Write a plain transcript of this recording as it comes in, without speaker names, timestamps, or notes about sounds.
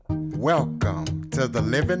Welcome to the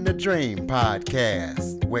Living the Dream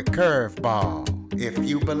podcast with Curveball. If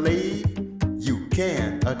you believe, you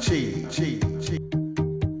can achieve.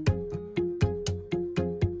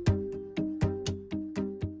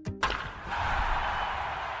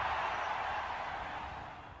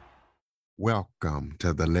 Welcome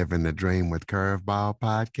to the Living the Dream with Curveball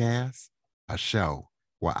podcast, a show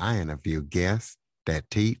where I interview guests that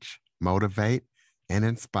teach, motivate, and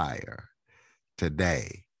inspire.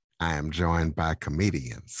 Today, I am joined by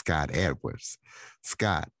comedian Scott Edwards.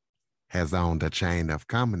 Scott has owned a chain of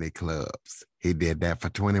comedy clubs. He did that for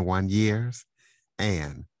 21 years,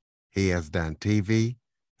 and he has done TV,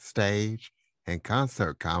 stage, and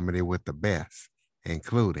concert comedy with the best,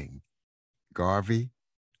 including Garvey,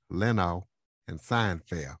 Leno, and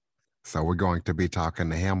Seinfeld. So we're going to be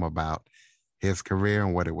talking to him about his career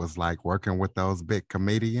and what it was like working with those big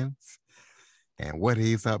comedians and what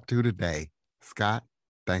he's up to today. Scott,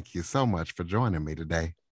 thank you so much for joining me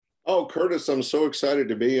today. Oh, Curtis, I'm so excited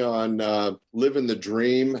to be on Living the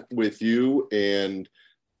Dream with you and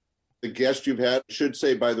the guest you've had. I should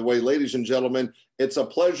say, by the way, ladies and gentlemen, it's a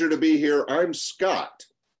pleasure to be here. I'm Scott.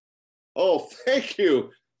 Oh, thank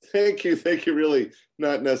you. Thank you. Really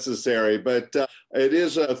not necessary, but it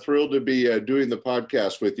is a thrill to be doing the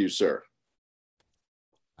podcast with you, sir.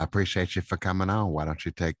 I appreciate you for coming on. Why don't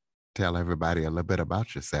you tell everybody a little bit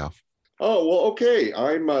about yourself? Oh, well, okay.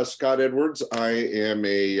 I'm Scott Edwards. I am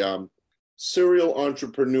a serial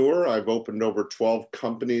entrepreneur. I've opened over 12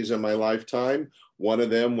 companies in my lifetime. One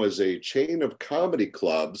of them was a chain of comedy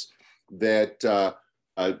clubs that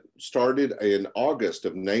started in August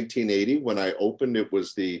of 1980. When I opened, it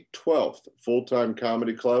was the 12th full-time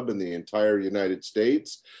comedy club in the entire United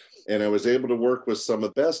States. And I was able to work with some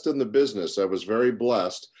of the best in the business. I was very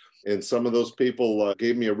blessed. And some of those people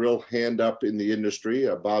gave me a real hand up in the industry,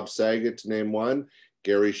 Bob Saget to name one,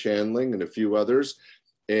 Gary Shandling, and a few others.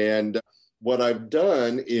 And what I've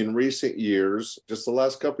done in recent years, just the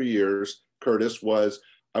last couple of years, Curtis, was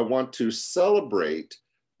I want to celebrate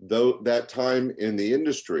that time in the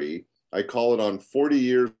industry. I call it on 40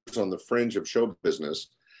 years on the fringe of show business.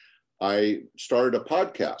 I started a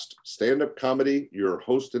podcast, stand-up comedy, your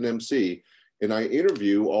host and MC, and I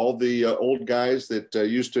interview all the old guys that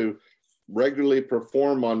used to regularly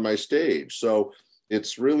perform on my stage. So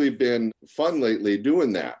it's really been fun lately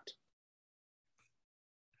doing that.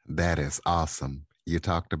 That is awesome. You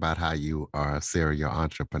talked about how you are a serial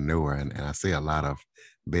entrepreneur, and I see a lot of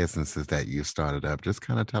businesses that you started up. Just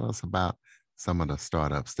kind of tell us about some of the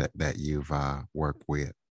startups that you've worked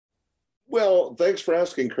with. Well, thanks for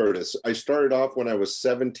asking, Curtis. I started off when I was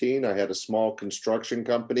 17. I had a small construction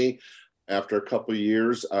company. After a couple of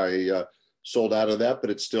years, I sold out of that, but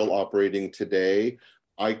it's still operating today.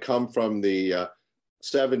 I come from the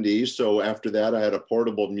 70s. So after that, I had a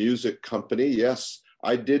portable music company. Yes,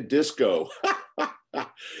 I did disco.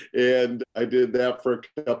 And I did that for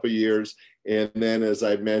a couple of years. And then, as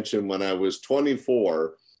I mentioned, when I was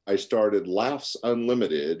 24, I started Laughs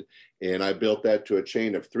Unlimited, and I built that to a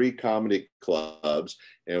chain of 3 comedy clubs.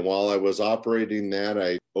 And while I was operating that,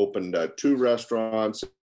 I opened 2 restaurants,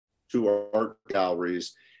 2 art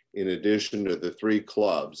galleries, in addition to the 3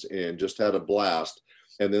 clubs, and just had a blast.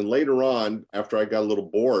 And then later on, after I got a little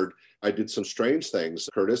bored, I did some strange things,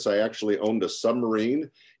 Curtis. I actually owned a submarine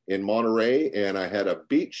in Monterey, and I had a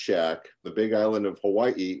beach shack, the big island of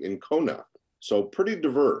Hawaii, in Kona. So pretty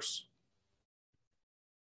diverse.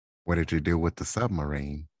 What did you do with the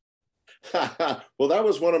submarine? Well, that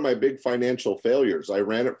was one of my big financial failures. I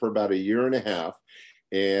ran it for about a year and a half,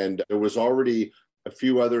 and there was already a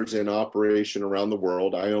few others in operation around the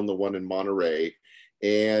world. I own the one in Monterey,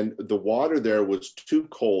 and the water there was too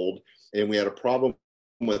cold, and we had a problem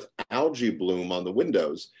with algae bloom on the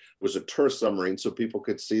windows. It was a tourist submarine, so people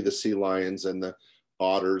could see the sea lions and the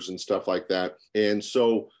otters and stuff like that. And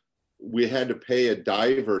so we had to pay a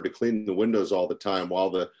diver to clean the windows all the time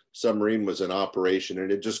while the submarine was in operation,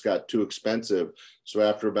 and it just got too expensive. So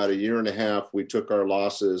after about a year and a half, we took our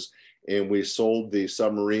losses and we sold the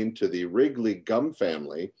submarine to the Wrigley Gum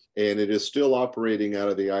family, and it is still operating out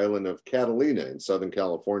of the island of Catalina in Southern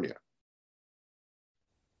California.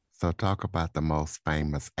 So talk about the most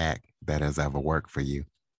famous act that has ever worked for you.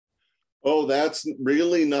 Oh, that's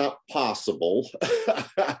really not possible,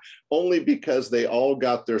 only because they all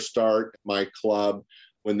got their start at my club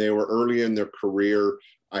when they were early in their career.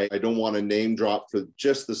 I don't want to name drop for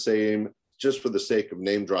just the sake of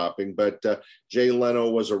name dropping, but Jay Leno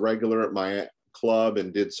was a regular at my club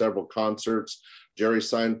and did several concerts. Jerry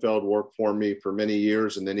Seinfeld worked for me for many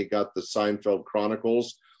years, and then he got the Seinfeld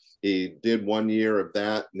Chronicles. He did 1 year of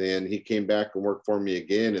that, and then he came back and worked for me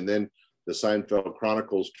again. And then the the Seinfeld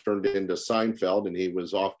Chronicles turned into Seinfeld, and he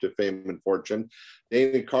was off to fame and fortune.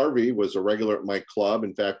 Dana Carvey was a regular at my club.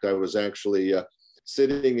 In fact, I was actually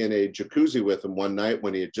sitting in a jacuzzi with him one night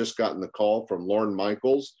when he had just gotten the call from Lorne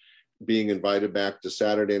Michaels being invited back to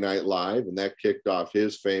Saturday Night Live, and that kicked off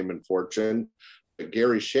his fame and fortune.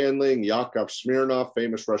 Gary Shandling, Yakov Smirnoff,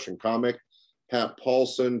 famous Russian comic, Pat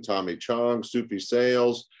Paulson, Tommy Chong, Soupy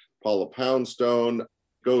Sales, Paula Poundstone,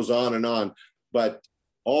 goes on and on. But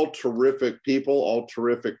all terrific people, all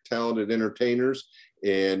terrific, talented entertainers.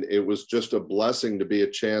 And it was just a blessing to be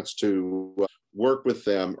a chance to work with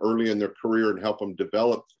them early in their career and help them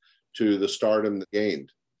develop to the stardom they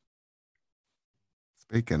gained.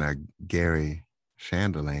 Speaking of Gary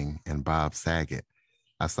Shandling and Bob Saget,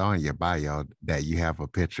 I saw in your bio that you have a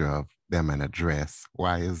picture of them in a dress.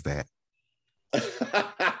 Why is that?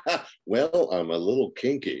 Well, I'm a little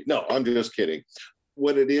kinky. No, I'm just kidding.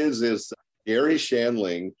 What it is Gary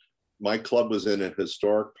Shandling, my club was in a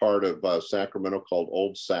historic part of Sacramento called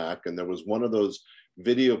Old Sac, and there was one of those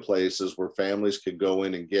video places where families could go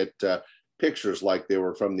in and get pictures like they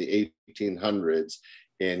were from the 1800s.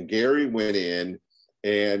 And Gary went in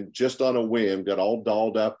and just on a whim got all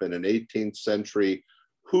dolled up in an 18th century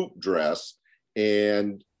hoop dress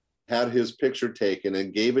and had his picture taken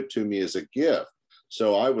and gave it to me as a gift.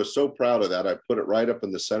 So I was so proud of that. I put it right up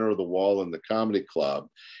in the center of the wall in the comedy club.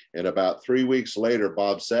 And about 3 weeks later,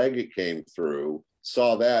 Bob Saget came through,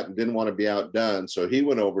 saw that and didn't want to be outdone. So he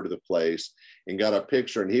went over to the place and got a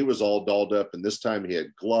picture, and he was all dolled up. And this time he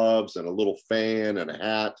had gloves and a little fan and a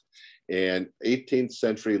hat and 18th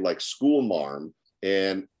century like school marm,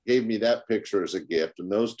 and gave me that picture as a gift. And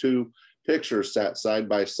those two pictures sat side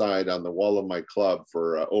by side on the wall of my club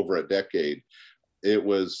for over a decade. It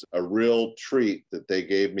was a real treat that they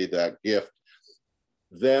gave me that gift,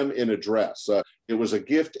 them in a dress. It was a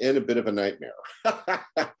gift and a bit of a nightmare.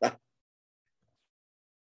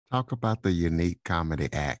 Talk about the unique comedy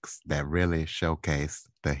acts that really showcase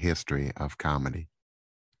the history of comedy.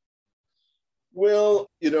 Well,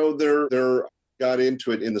 they're got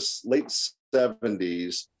into it in the late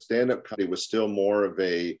 70s. Stand-up comedy was still more of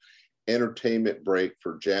a entertainment break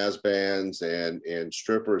for jazz bands and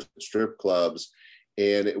strippers, strip clubs.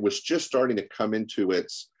 And it was just starting to come into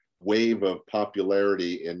its wave of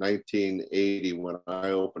popularity in 1980 when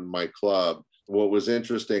I opened my club. What was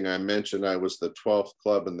interesting, I mentioned I was the 12th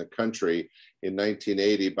club in the country in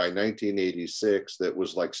 1980. By 1986, that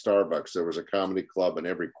was like Starbucks. There was a comedy club in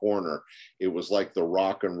every corner. It was like the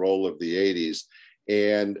rock and roll of the 80s.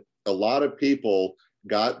 And a lot of people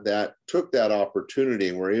took that opportunity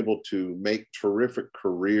and were able to make terrific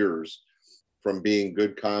careers from being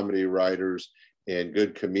good comedy writers and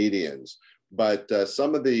good comedians. But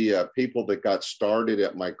some of the people that got started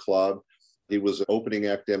at my club, he was an opening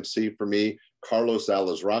act MC for me, Carlos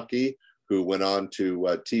Alazraqui, who went on to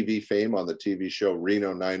TV fame on the TV show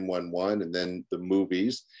Reno 911 and then the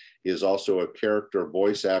movies. He is also a character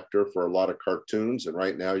voice actor for a lot of cartoons. And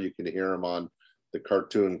right now you can hear him on the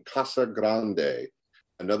cartoon Casa Grande.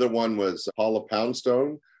 Another one was Paula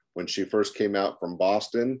Poundstone. When she first came out from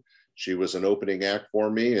Boston, she was an opening act for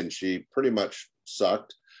me and she pretty much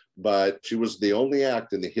sucked, but she was the only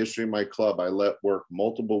act in the history of my club I let work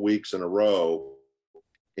multiple weeks in a row.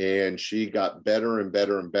 And she got better and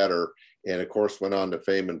better and better. And of course, went on to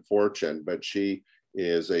fame and fortune, but she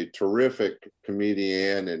is a terrific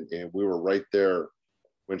comedian. And we were right there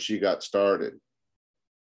when she got started.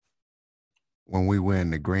 When we were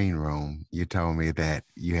in the green room, you told me that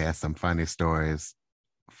you had some funny stories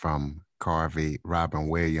from Carvey, Robin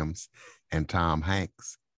Williams, and Tom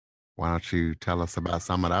Hanks. Why don't you tell us about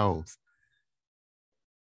some of those?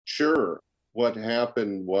 Sure. What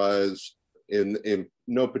happened was, in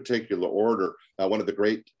no particular order, one of the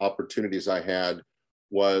great opportunities I had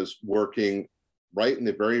was working right in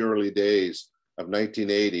the very early days of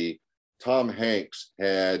 1980. Tom Hanks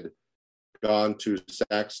had gone to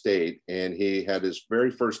Sac State and he had his very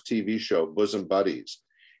first TV show, Bosom Buddies.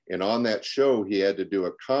 And on that show, he had to do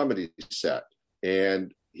a comedy set.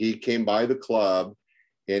 And he came by the club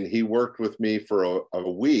and he worked with me for a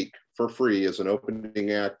week for free as an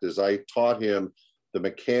opening act as I taught him the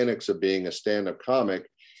mechanics of being a stand-up comic.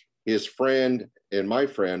 His friend and my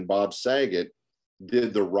friend, Bob Saget,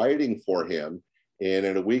 did the writing for him. And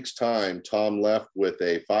in a week's time, Tom left with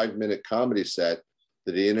a 5-minute comedy set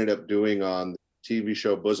that he ended up doing on the TV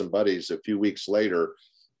show Bosom Buddies a few weeks later.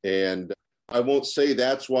 And I won't say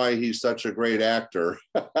that's why he's such a great actor,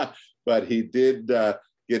 but he did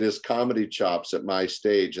get his comedy chops at my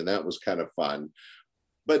stage, and that was kind of fun.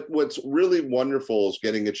 But what's really wonderful is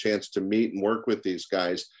getting a chance to meet and work with these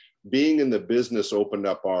guys. Being in the business opened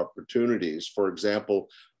up opportunities. For example,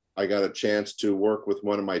 I got a chance to work with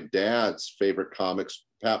one of my dad's favorite comics,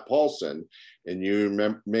 Pat Paulson. And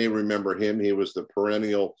you may remember him. He was the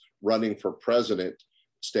perennial running for president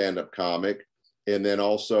stand-up comic. And then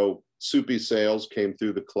also Soupy Sales came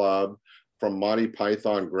through the club, from Monty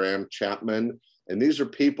Python, Graham Chapman. And these are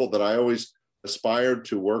people that I always aspired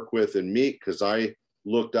to work with and meet, because I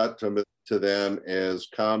looked up to them as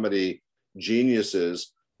comedy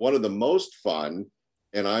geniuses. One of the most fun,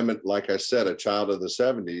 and I'm, like I said, a child of the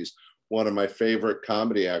 70s, one of my favorite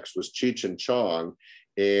comedy acts was Cheech and Chong.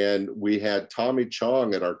 And we had Tommy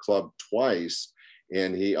Chong at our club twice,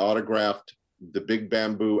 and he autographed the Big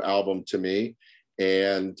Bamboo album to me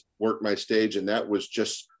and worked my stage. And that was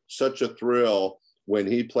just such a thrill when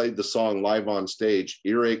he played the song live on stage,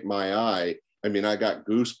 Earache My Eye. I mean, I got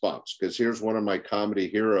goosebumps, because here's one of my comedy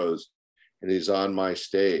heroes and he's on my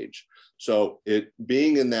stage. So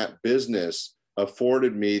being in that business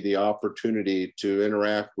afforded me the opportunity to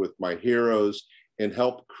interact with my heroes and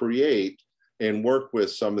help create and work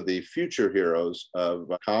with some of the future heroes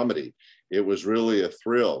of comedy. It was really a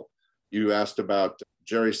thrill. You asked about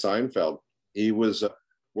Jerry Seinfeld. He was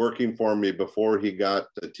working for me before he got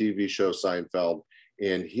the TV show Seinfeld.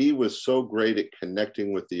 And he was so great at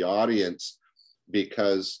connecting with the audience,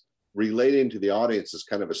 because relating to the audience is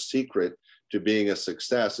kind of a secret to being a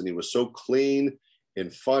success. And he was so clean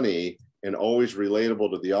and funny and always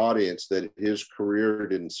relatable to the audience that his career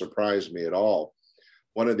didn't surprise me at all.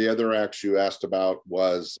 One of the other acts you asked about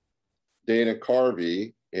was Dana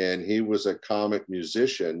Carvey, and he was a comic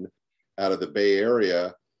musician out of the Bay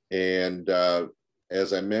Area. And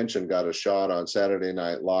as I mentioned, got a shot on Saturday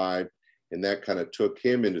Night Live, and that kind of took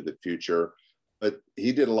him into the future. But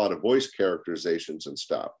he did a lot of voice characterizations and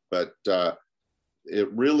stuff. But there's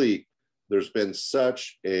been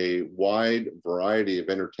such a wide variety of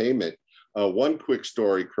entertainment. One quick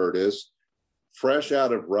story, Curtis, fresh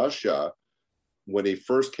out of Russia, when he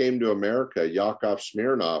first came to America, Yakov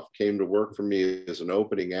Smirnoff came to work for me as an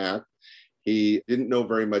opening act. He didn't know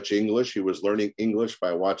very much English. He was learning English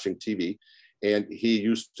by watching TV. And he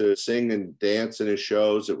used to sing and dance in his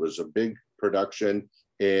shows. It was a big production.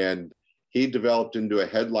 And he developed into a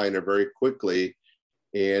headliner very quickly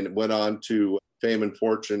and went on to fame and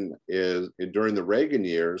fortune during the Reagan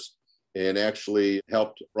years, and actually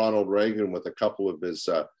helped Ronald Reagan with a couple of his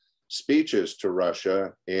speeches to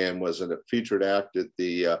Russia, and was a featured act at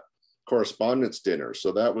the Correspondents' Dinner.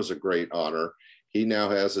 So that was a great honor. He now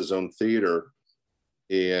has his own theater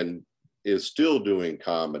and is still doing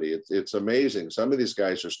comedy. It's amazing. Some of these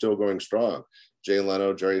guys are still going strong. Jay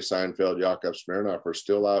Leno, Jerry Seinfeld, Yakov Smirnoff are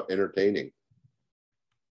still out entertaining.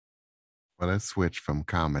 Well, let's switch from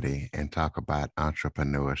comedy and talk about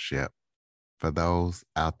entrepreneurship. For those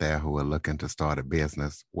out there who are looking to start a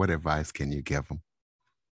business, what advice can you give them?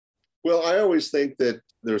 Well, I always think that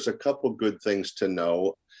there's a couple good things to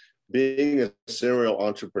know. Being a serial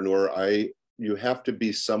entrepreneur, you have to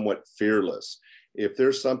be somewhat fearless. If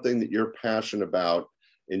there's something that you're passionate about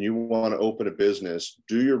and you want to open a business,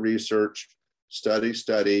 do your research,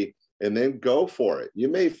 study, and then go for it. You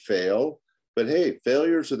may fail, but hey,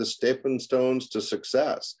 failures are the stepping stones to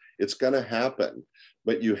success. It's going to happen,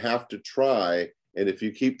 but you have to try. And if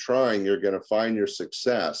you keep trying, you're going to find your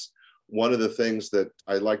success. One of the things that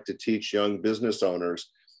I like to teach young business owners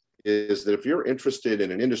is that if you're interested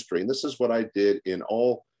in an industry, and this is what I did in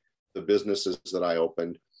all the businesses that I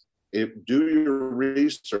opened, do your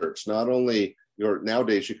research. Not only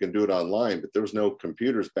nowadays you can do it online, but there was no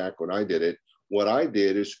computers back when I did it. What I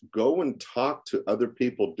did is go and talk to other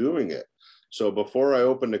people doing it. So before I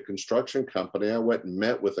opened a construction company, I went and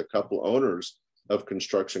met with a couple owners of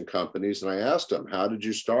construction companies, and I asked them, how did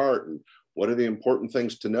you start? And what are the important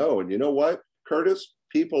things to know? And you know what, Curtis?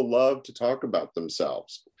 People love to talk about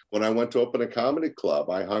themselves. When I went to open a comedy club,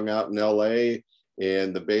 I hung out in LA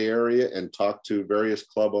and the Bay Area and talked to various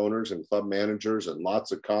club owners and club managers and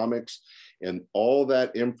lots of comics. And all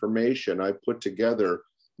that information I put together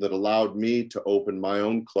that allowed me to open my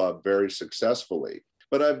own club very successfully.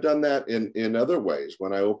 But I've done that in other ways.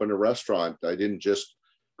 When I opened a restaurant, I didn't just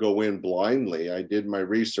go in blindly. I did my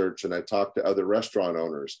research and I talked to other restaurant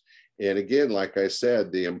owners. And again, like I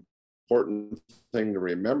said, the important thing to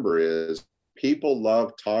remember is people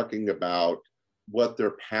love talking about what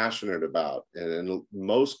they're passionate about. And in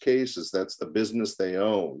most cases, that's the business they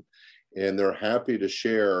own. And they're happy to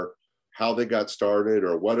share how they got started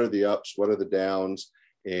or what are the ups, what are the downs.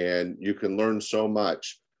 And you can learn so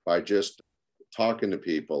much by just talking to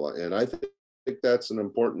people. And I think that's an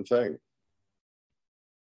important thing.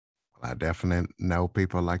 Well, I definitely know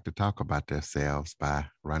people like to talk about themselves by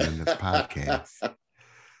running this podcast.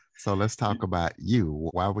 So let's talk about you.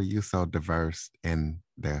 Why were you so diverse in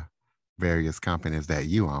the various companies that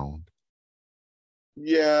you owned?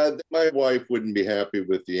 Yeah, my wife wouldn't be happy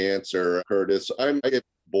with the answer, Curtis. I get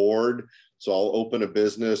bored, so I'll open a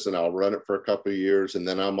business and I'll run it for a couple of years, and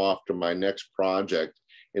then I'm off to my next project.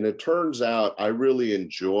 And it turns out I really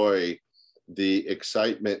enjoy the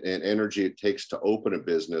excitement and energy it takes to open a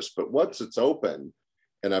business. But once it's open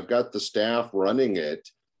and I've got the staff running it,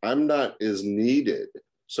 I'm not as needed.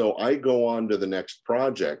 So I go on to the next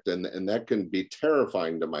project, and that can be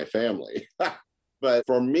terrifying to my family. But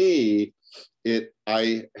for me,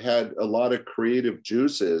 I had a lot of creative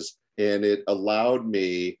juices, and it allowed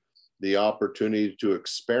me the opportunity to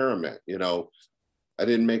experiment. I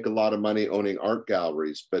didn't make a lot of money owning art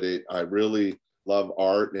galleries, but I really love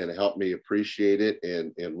art, and it helped me appreciate it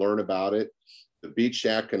and learn about it. The Beach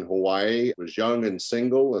Shack in Hawaii, was young and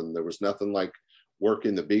single, and there was nothing like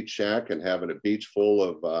working the Beach Shack and having a beach full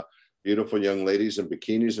of beautiful young ladies in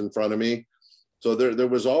bikinis in front of me. So there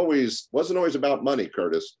wasn't always about money,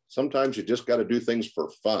 Curtis. Sometimes you just got to do things for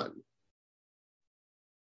fun.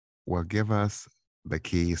 Well, give us the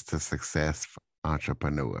keys to success for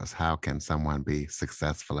entrepreneurs. How can someone be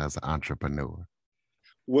successful as an entrepreneur?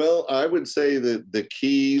 Well, I would say that the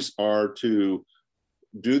keys are to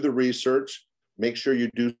do the research, make sure you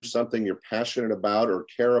do something you're passionate about or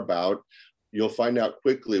care about. You'll find out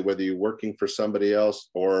quickly whether you're working for somebody else,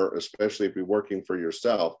 or especially if you're working for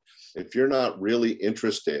yourself. If you're not really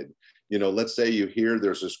interested, let's say you hear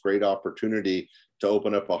there's this great opportunity to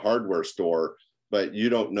open up a hardware store, but you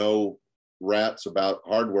don't know rats about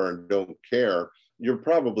hardware and don't care, you're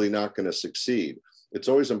probably not going to succeed. It's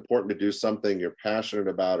always important to do something you're passionate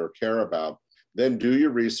about or care about. Then do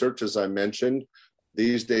your research, as I mentioned.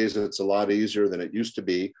 These days, it's a lot easier than it used to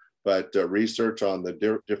be, but research on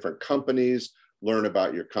the different companies, learn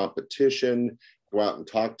about your competition, go out and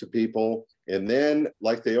talk to people. And then,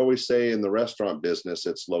 like they always say in the restaurant business,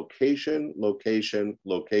 it's location, location,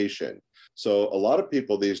 location. So a lot of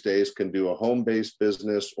people these days can do a home-based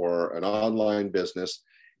business or an online business,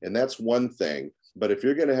 and that's one thing. But if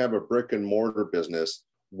you're going to have a brick and mortar business,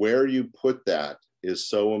 where you put that is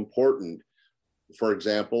so important. For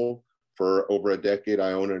example, for over a decade,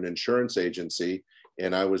 I own an insurance agency,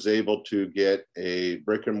 and I was able to get a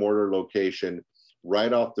brick and mortar location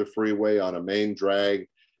right off the freeway on a main drag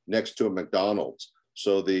next to a McDonald's.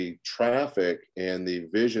 So the traffic and the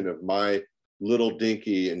vision of my little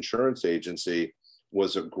dinky insurance agency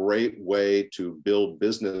was a great way to build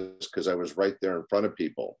business because I was right there in front of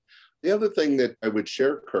people. The other thing that I would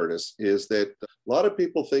share, Curtis, is that a lot of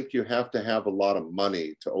people think you have to have a lot of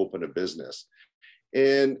money to open a business.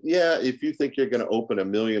 And yeah, if you think you're going to open $1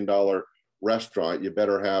 million restaurant, you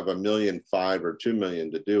better have $1.5 million or $2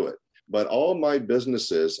 million to do it. But all my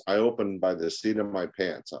businesses, I opened by the seat of my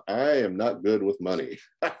pants. I am not good with money.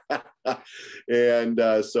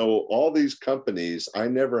 And so all these companies, I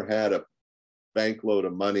never had a bank load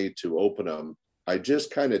of money to open them. I just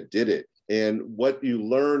kind of did it. And what you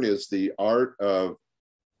learn is the art of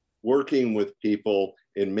working with people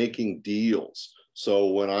and making deals. So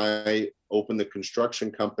when I opened the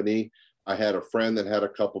construction company, I had a friend that had a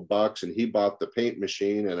couple bucks and he bought the paint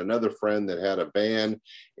machine, and another friend that had a van,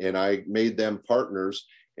 and I made them partners.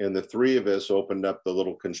 And the three of us opened up the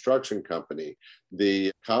little construction company.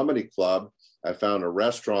 The comedy club, I found a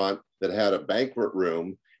restaurant that had a banquet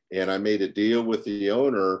room, and I made a deal with the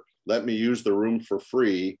owner, let me use the room for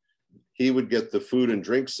free. He would get the food and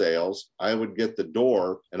drink sales. I would get the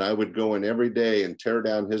door, and I would go in every day and tear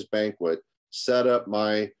down his banquet, set up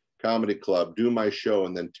my comedy club, do my show,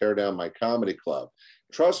 and then tear down my comedy club.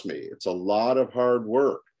 Trust me, it's a lot of hard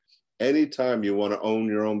work. Anytime you want to own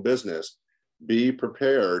your own business, be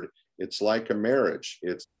prepared. It's like a marriage.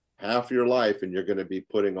 It's half your life, and you're going to be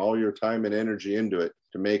putting all your time and energy into it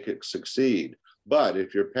to make it succeed. But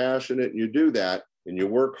if you're passionate and you do that and you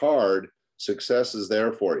work hard, success is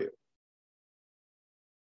there for you.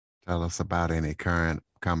 Tell us about any current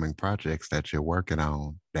upcoming projects that you're working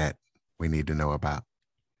on that we need to know about.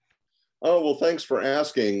 Oh, well, thanks for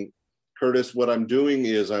asking, Curtis. What I'm doing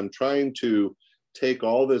is I'm trying to take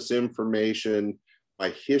all this information,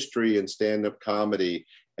 my history in stand-up comedy,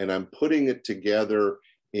 and I'm putting it together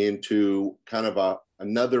into kind of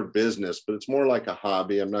another business, but it's more like a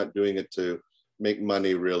hobby. I'm not doing it to make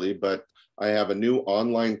money really, but I have a new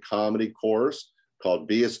online comedy course called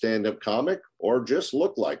Be a Stand-Up Comic or Just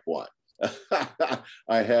Look Like One.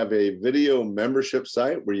 I have a video membership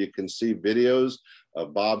site where you can see videos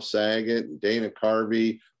of Bob Saget, Dana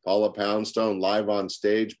Carvey, Paula Poundstone live on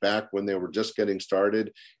stage back when they were just getting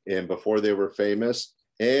started and before they were famous.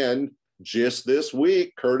 And just this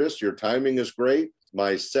week, Curtis, your timing is great.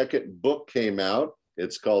 My second book came out.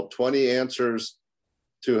 It's called 20 Answers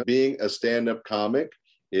to being a stand-up comic.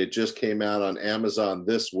 It just came out on Amazon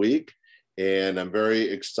this week, and I'm very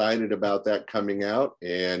excited about that coming out.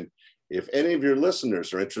 And if any of your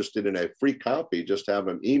listeners are interested in a free copy, just have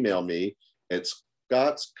them email me at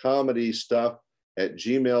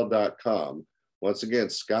scottscomedystuff@gmail.com. Once again,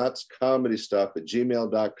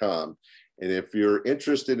 scottscomedystuff@gmail.com. And if you're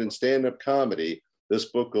interested in stand-up comedy, this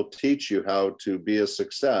book will teach you how to be a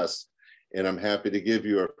success. And I'm happy to give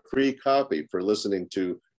you a free copy for listening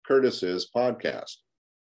to Curtis's podcast.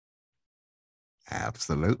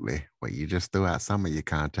 Absolutely. Well, you just threw out some of your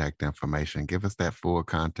contact information. Give us that full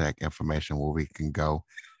contact information where we can go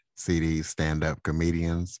see these stand-up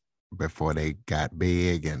comedians before they got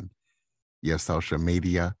big, and your social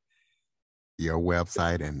media, your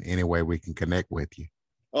website, and any way we can connect with you.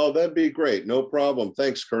 Oh, that'd be great. No problem.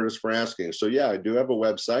 Thanks, Curtis, for asking. So yeah, I do have a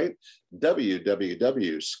website,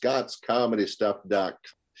 www.scottscomedystuff.com.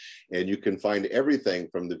 And you can find everything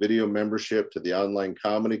from the video membership to the online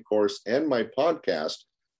comedy course and my podcast,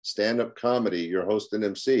 Stand Up Comedy, your host and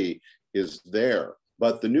MC, is there.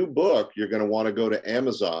 But the new book, you're going to want to go to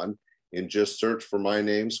Amazon and just search for my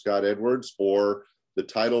name, Scott Edwards, or the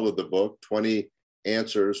title of the book, 20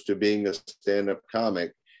 Answers to Being a Stand-Up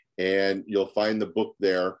Comic. And you'll find the book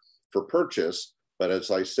there for purchase. But as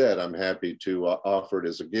I said, I'm happy to offer it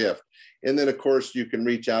as a gift. And then, of course, you can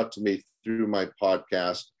reach out to me through my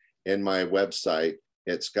podcast and my website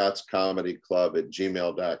at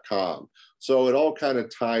scottscomedyclub@gmail.com. So it all kind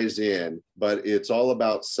of ties in, but it's all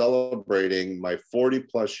about celebrating my 40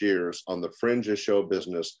 plus years on the fringe of show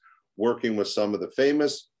business, working with some of the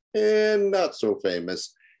famous and not so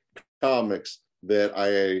famous comics that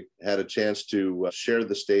I had a chance to share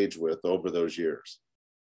the stage with over those years.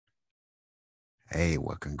 Hey,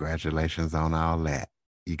 well, congratulations on all that.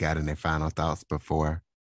 You got any final thoughts before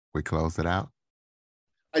we close it out?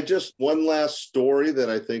 One last story that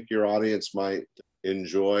I think your audience might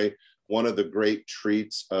enjoy. One of the great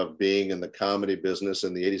treats of being in the comedy business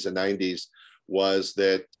in the 80s and 90s was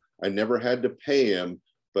that I never had to pay him,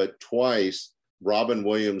 but twice Robin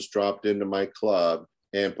Williams dropped into my club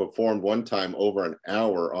and performed one time over an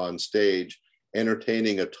hour on stage,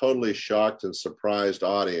 entertaining a totally shocked and surprised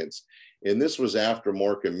audience. And this was after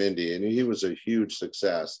Mork and Mindy, and he was a huge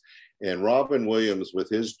success. And Robin Williams, with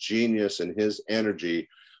his genius and his energy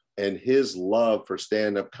and his love for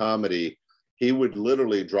stand-up comedy, he would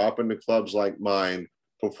literally drop into clubs like mine,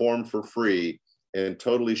 perform for free, and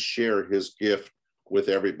totally share his gift with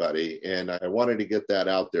everybody. And I wanted to get that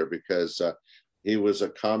out there because he was a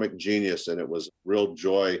comic genius, and it was a real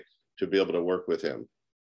joy to be able to work with him.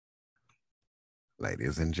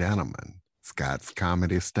 Ladies and gentlemen, Scott's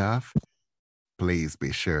Comedy Stuff. Please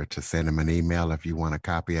be sure to send him an email if you want a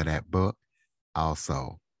copy of that book.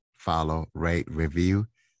 Also, follow, rate, review,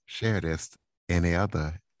 share this to any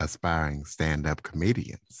other aspiring stand-up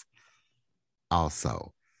comedians.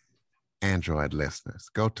 Also, Android listeners,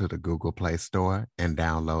 go to the Google Play Store and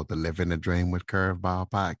download the Living the Dream with Curveball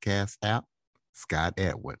podcast app. Scott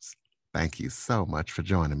Edwards, thank you so much for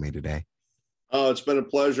joining me today. Oh, it's been a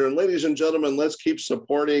pleasure. And ladies and gentlemen, let's keep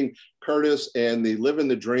supporting Curtis and the Living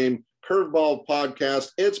the Dream Curveball podcast.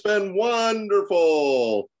 It's been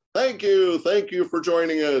wonderful. Thank you. Thank you for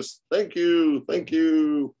joining us. Thank you. Thank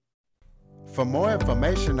you. For more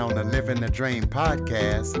information on the Living the Dream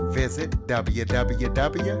podcast, visit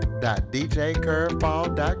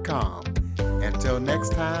www.djcurveball.com. Until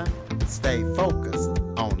next time, stay focused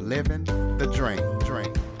on living the dream.